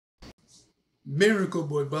Miracle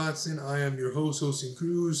Boy Boxing. I am your host, Hosting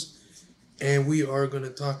Cruz, and we are going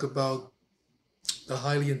to talk about the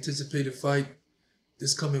highly anticipated fight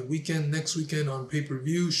this coming weekend, next weekend on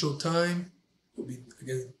pay-per-view, Showtime. Will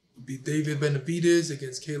be David Benavidez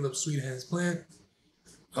against Caleb Sweet Hands Plant.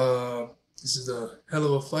 This is a hell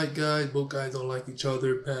of a fight, guys. Both guys don't like each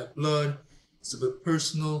other, bad blood. It's a bit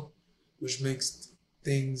personal, which makes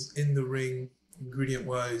things in the ring,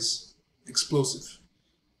 ingredient-wise, explosive.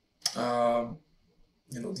 Um,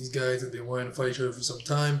 these guys have been wanting to fight each other for some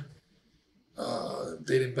time,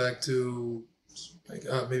 dating back to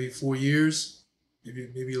maybe 4 years,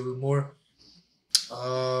 maybe a little more.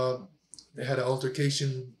 Uh, they had an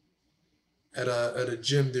altercation at a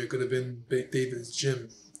gym. There could have been David's gym.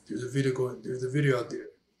 There's a video out there,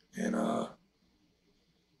 and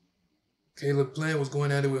Caleb Plant was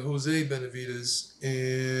going at it with Jose Benavidez,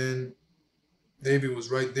 and David was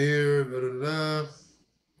right there. Blah, blah, blah.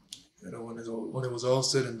 When it was all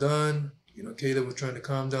said and done, Caleb was trying to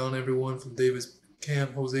calm down everyone from David's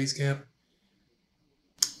camp, Jose's camp.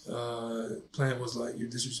 Plant was like,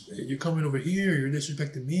 you're coming over here, you're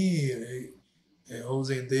disrespecting me. And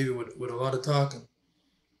Jose and David with a lot of talking.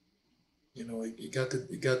 It got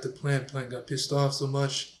the Plant. Plant got pissed off so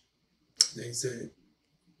much. They said,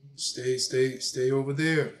 stay over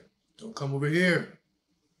there. Don't come over here.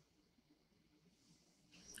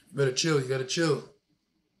 You better chill. You gotta chill.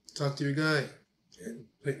 Talk to your guy. And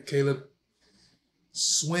Caleb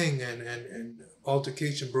swing and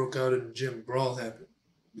altercation broke out in the gym. Brawl happened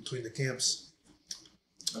between the camps.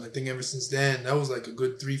 And I think ever since then, that was like a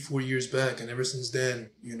good 3-4 years back. And ever since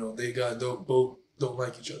then, they both don't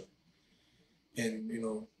like each other. And,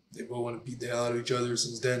 they both want to beat the hell out of each other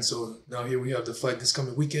since then. So now here we have the fight this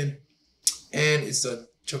coming weekend. And it's a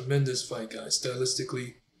tremendous fight, guys.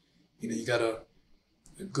 Stylistically, you got a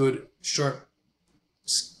good, sharp,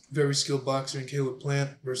 very skilled boxer in Caleb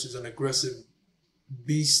Plant versus an aggressive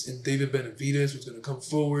beast in David Benavidez, who's going to come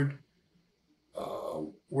forward,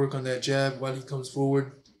 work on that jab while he comes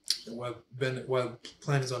forward, and while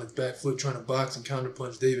Plant is on his back foot trying to box and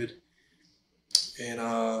counterpunch David. And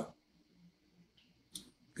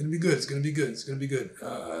gonna be good. It's gonna be good.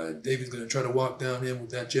 David's gonna try to walk down him with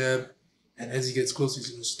that jab, and as he gets closer, he's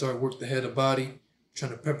gonna start work the head of body,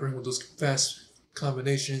 trying to pepper him with those fast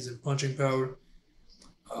combinations and punching power.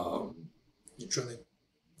 He's trying to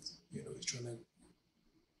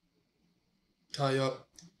tie up,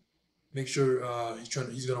 make sure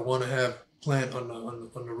he's gonna want to have Plant on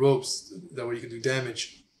the ropes. That way he can do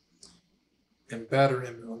damage and batter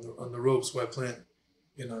him on the ropes. While Plant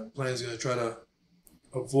is gonna try to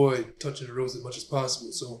avoid touching the ropes as much as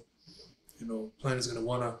possible. So, Plant is gonna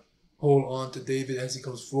want to hold on to David as he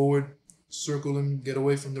comes forward, circle him, get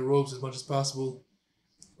away from the ropes as much as possible.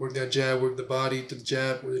 Work that jab, work the body to the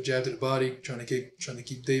jab, or the jab to the body, trying to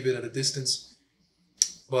keep David at a distance.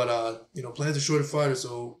 But Plant's a shorter fighter,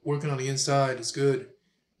 so working on the inside is good.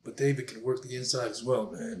 But David can work the inside as well,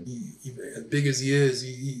 man. He as big as he is,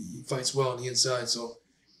 he fights well on the inside. So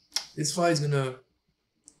this fight is gonna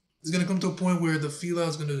come to a point where the feel out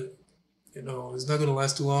is gonna, it's not gonna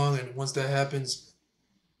last too long. And once that happens,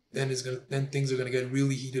 then things are gonna get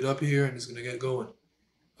really heated up here, and it's gonna get going.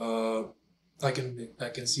 I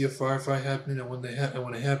can see a firefight happening, and when it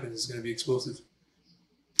happens, it's gonna be explosive.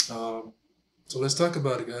 So let's talk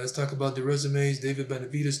about it, guys. Let's talk about the resumes. David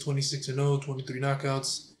Benavidez, 26-0, 23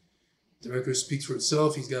 knockouts. The record speaks for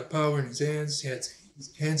itself. He's got power in his hands. He has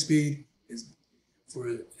his hand speed.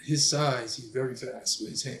 For his size, he's very fast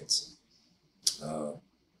with his hands.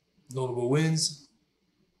 Notable wins.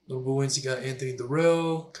 He got Anthony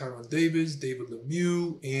Durrell, Kyron Davis, David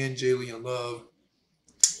Lemieux, and Jalen Love.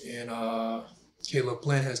 And Caleb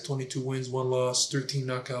Plant has 22 wins, 1 loss, 13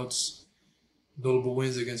 knockouts. Notable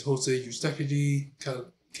wins against Jose Eustachio,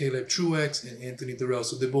 Caleb Truax, and Anthony Durrell.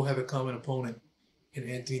 So they both have a common opponent in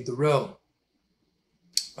Anthony Durrell.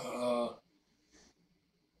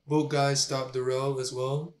 Both guys stopped Durrell as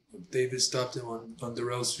well. David stopped him on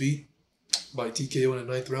Durrell's feet by TKO in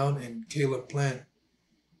the 9th round, and Caleb Plant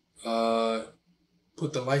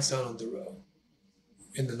put the lights out on Durrell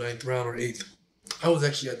in the 9th round or 8th. I was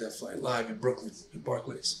actually at that fight live in Brooklyn at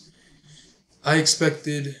Barclays. I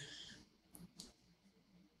expected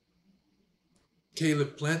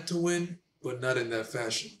Caleb Plant to win, but not in that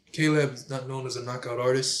fashion. Caleb is not known as a knockout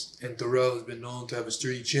artist, and Durrell has been known to have a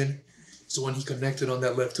sturdy chin. So when he connected on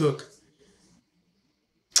that left hook,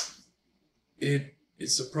 it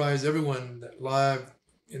surprised everyone that live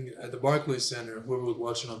at the Barclays Center, whoever was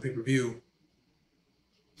watching on pay-per-view,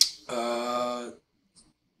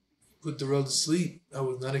 put Durrell to sleep. I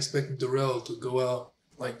was not expecting Durrell to go out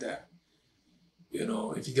like that. You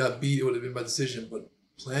know, if he got beat, it would have been by decision. But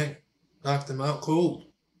Plant knocked him out cold.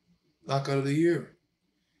 Knockout of the year.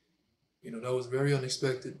 You know, that was very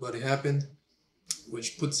unexpected, but it happened,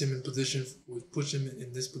 which puts him in position, which puts him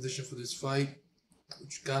in this position for this fight,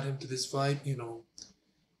 which got him to this fight, you know.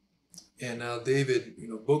 And now David, you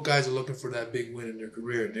know, both guys are looking for that big win in their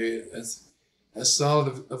career. They as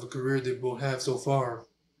solid of a career they both have so far,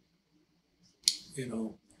 you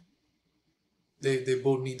know, they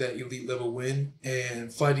both need that elite level win,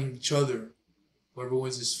 and fighting each other. Whoever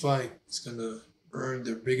wins this fight is gonna earn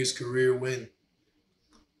their biggest career win.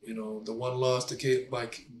 You know, the one loss to Caleb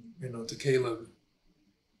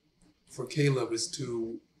for Caleb is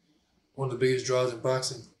to one of the biggest draws in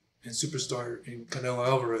boxing and superstar in Canelo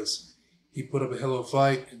Alvarez. He put up a hell of a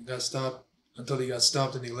fight and got stopped until he got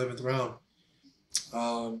stopped in the 11th round.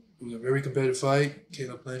 It was a very competitive fight.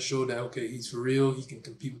 Caleb Plant showed that, okay, he's for real. He can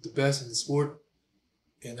compete with the best in the sport.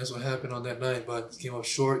 And that's what happened on that night. But he came up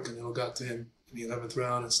short. Canelo got to him in the 11th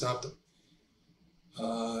round and stopped him.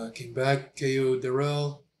 Came back, KO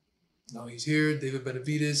Darrell. Now he's here. David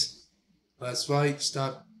Benavidez. Last fight,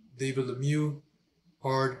 stopped David Lemieux.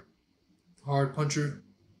 Hard puncher.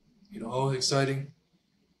 You know, always exciting.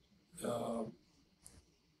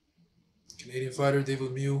 Canadian fighter,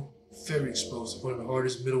 David Lemieux. Very explosive. One of the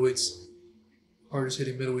hardest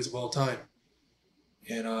hitting middleweights of all time.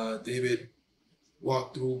 And David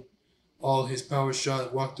walked through all his power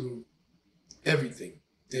shots, walked through everything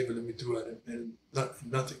David Lemieux threw at him, and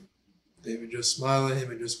nothing. David just smiled at him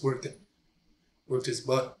and just worked his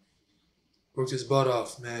butt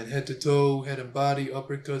off, man. Head to toe, head and body,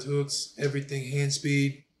 uppercuts, hooks, everything, hand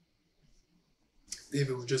speed.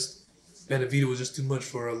 Benavidez was just too much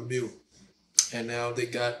for Lemieux. And now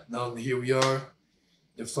here we are.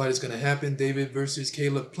 The fight is going to happen. David versus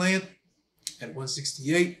Caleb Plant at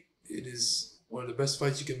 168. It is one of the best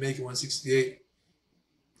fights you can make at 168.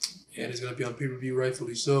 And it's going to be on pay-per-view,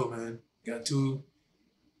 rightfully so, man. Got two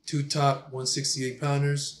top 168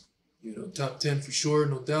 pounders. You know, top 10 for sure,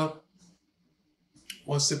 no doubt.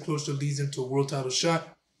 One step closer leads into a world title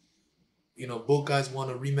shot. You know, both guys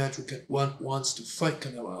want a rematch. One wants to fight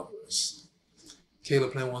Canelo Alvarez.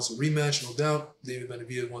 Caleb Plant wants a rematch, no doubt. David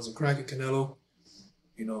Benavidez wants a crack at Canelo.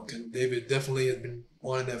 You know, David definitely has been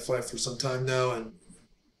wanting that fight for some time now, and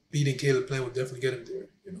beating Caleb Plant would definitely get him there.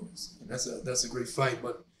 You know, and that's a great fight.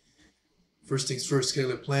 But first things first,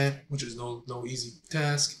 Caleb Plant, which is no easy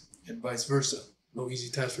task, and vice versa, no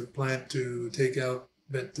easy task for Plant to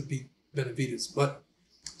beat Benavidez. But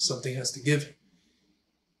something has to give.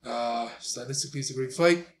 Stylistically, it's a great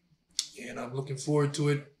fight, and I'm looking forward to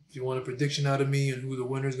it. If you want a prediction out of me and who the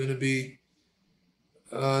winner is going to be,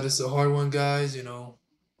 this is a hard one, guys, you know.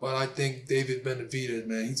 But I think David Benavidez,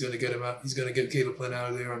 man, he's going to get him out. He's going to get Caleb Plant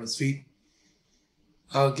out of there on his feet.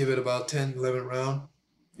 I'll give it about 10, 11 round.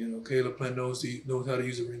 You know, Caleb Plant knows how to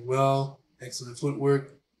use the ring well. Excellent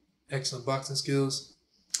footwork, excellent boxing skills.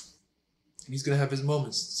 And he's going to have his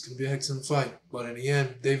moments. It's going to be an excellent fight. But in the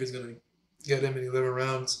end, David's going to get him in 11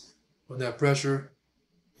 rounds on that pressure.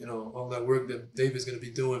 You know, all that work that David's going to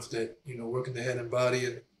be doing for that, you know, working the head and body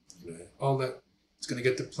and, you know, all that. It's going to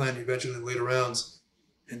get the Plant eventually in later rounds.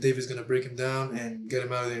 And David's going to break him down and get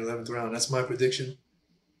him out of the 11th round. That's my prediction.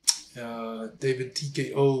 David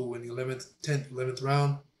TKO in the 11th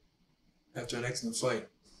round after an excellent fight.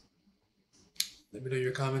 Let me know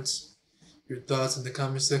your comments, your thoughts in the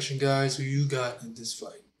comment section, guys. Who you got in this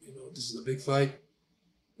fight? You know, this is a big fight.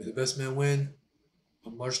 May the best man win.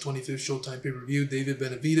 On March 25th, Showtime pay-per-view, David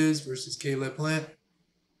Benavidez versus Caleb Plant.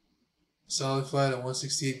 Solid fight at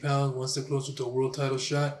 168 pounds, one step closer to a world title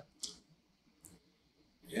shot.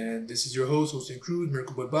 And this is your host, Hosting Cruz,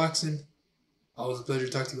 Miracle Boy Boxing. Always a pleasure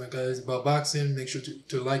to talk to you guys about boxing. Make sure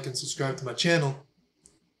to like and subscribe to my channel.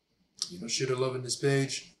 You know, share the love in this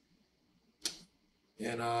page.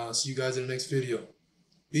 And see you guys in the next video.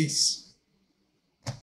 Peace.